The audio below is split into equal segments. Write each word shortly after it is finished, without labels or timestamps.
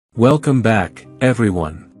Welcome back,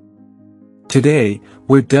 everyone. Today,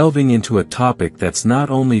 we're delving into a topic that's not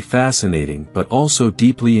only fascinating but also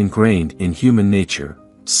deeply ingrained in human nature: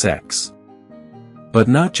 sex. But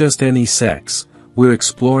not just any sex, we're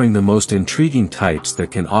exploring the most intriguing types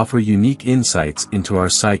that can offer unique insights into our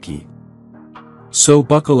psyche. So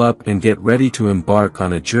buckle up and get ready to embark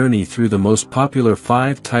on a journey through the most popular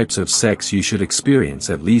 5 types of sex you should experience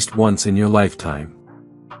at least once in your lifetime.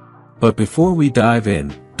 But before we dive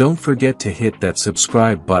in, don't forget to hit that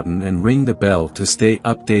subscribe button and ring the bell to stay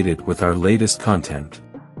updated with our latest content.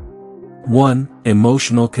 1.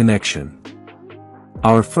 Emotional connection.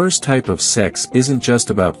 Our first type of sex isn't just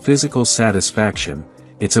about physical satisfaction,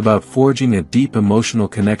 it's about forging a deep emotional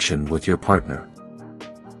connection with your partner.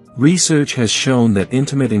 Research has shown that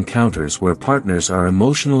intimate encounters where partners are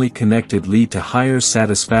emotionally connected lead to higher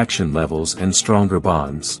satisfaction levels and stronger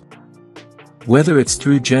bonds. Whether it's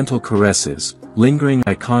through gentle caresses, lingering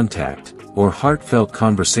eye contact, or heartfelt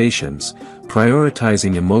conversations,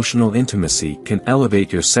 prioritizing emotional intimacy can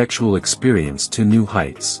elevate your sexual experience to new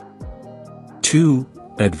heights. 2.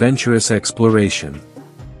 Adventurous exploration.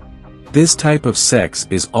 This type of sex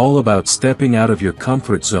is all about stepping out of your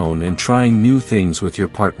comfort zone and trying new things with your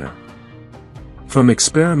partner. From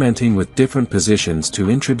experimenting with different positions to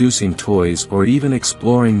introducing toys or even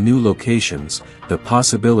exploring new locations, the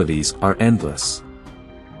possibilities are endless.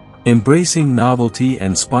 Embracing novelty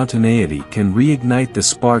and spontaneity can reignite the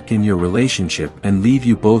spark in your relationship and leave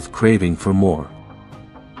you both craving for more.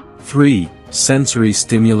 3. Sensory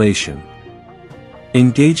stimulation.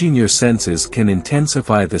 Engaging your senses can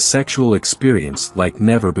intensify the sexual experience like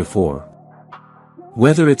never before.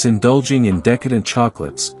 Whether it's indulging in decadent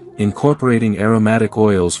chocolates, incorporating aromatic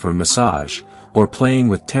oils for massage, or playing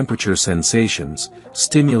with temperature sensations,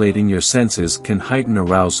 stimulating your senses can heighten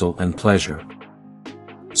arousal and pleasure.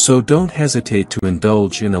 So don't hesitate to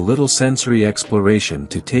indulge in a little sensory exploration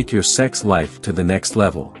to take your sex life to the next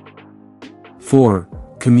level. 4.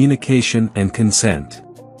 Communication and consent.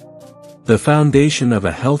 The foundation of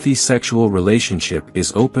a healthy sexual relationship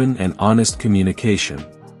is open and honest communication.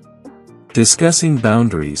 Discussing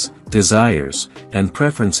boundaries, desires, and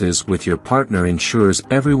preferences with your partner ensures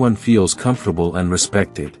everyone feels comfortable and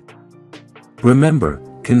respected. Remember,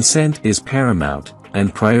 consent is paramount,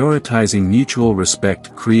 and prioritizing mutual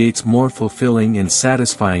respect creates more fulfilling and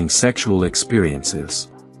satisfying sexual experiences.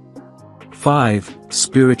 5.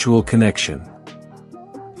 Spiritual connection.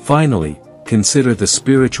 Finally, consider the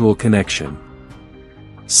spiritual connection.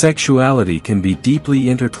 Sexuality can be deeply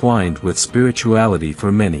intertwined with spirituality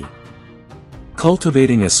for many.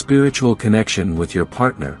 Cultivating a spiritual connection with your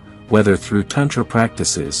partner, whether through tantra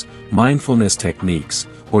practices, mindfulness techniques,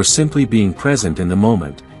 or simply being present in the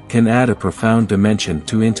moment, can add a profound dimension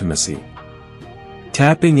to intimacy.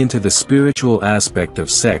 Tapping into the spiritual aspect of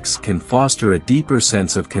sex can foster a deeper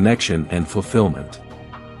sense of connection and fulfillment.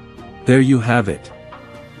 There you have it.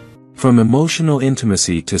 From emotional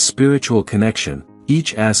intimacy to spiritual connection,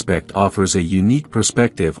 each aspect offers a unique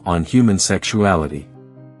perspective on human sexuality.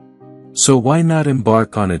 So why not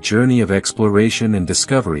embark on a journey of exploration and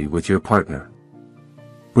discovery with your partner?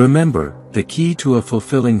 Remember, the key to a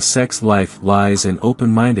fulfilling sex life lies in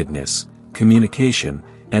open-mindedness, communication,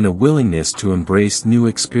 and a willingness to embrace new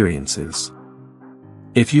experiences.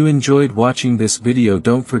 If you enjoyed watching this video,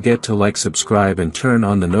 don't forget to like, subscribe, and turn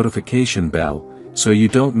on the notification bell, so you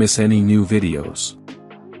don't miss any new videos.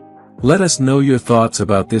 Let us know your thoughts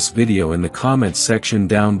about this video in the comments section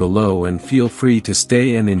down below, and feel free to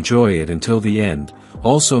stay and enjoy it until the end.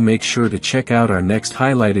 Also make sure to check out our next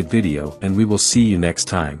highlighted video, and we will see you next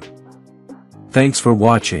time. Thanks for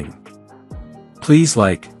watching. Please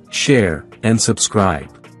like, share, and subscribe.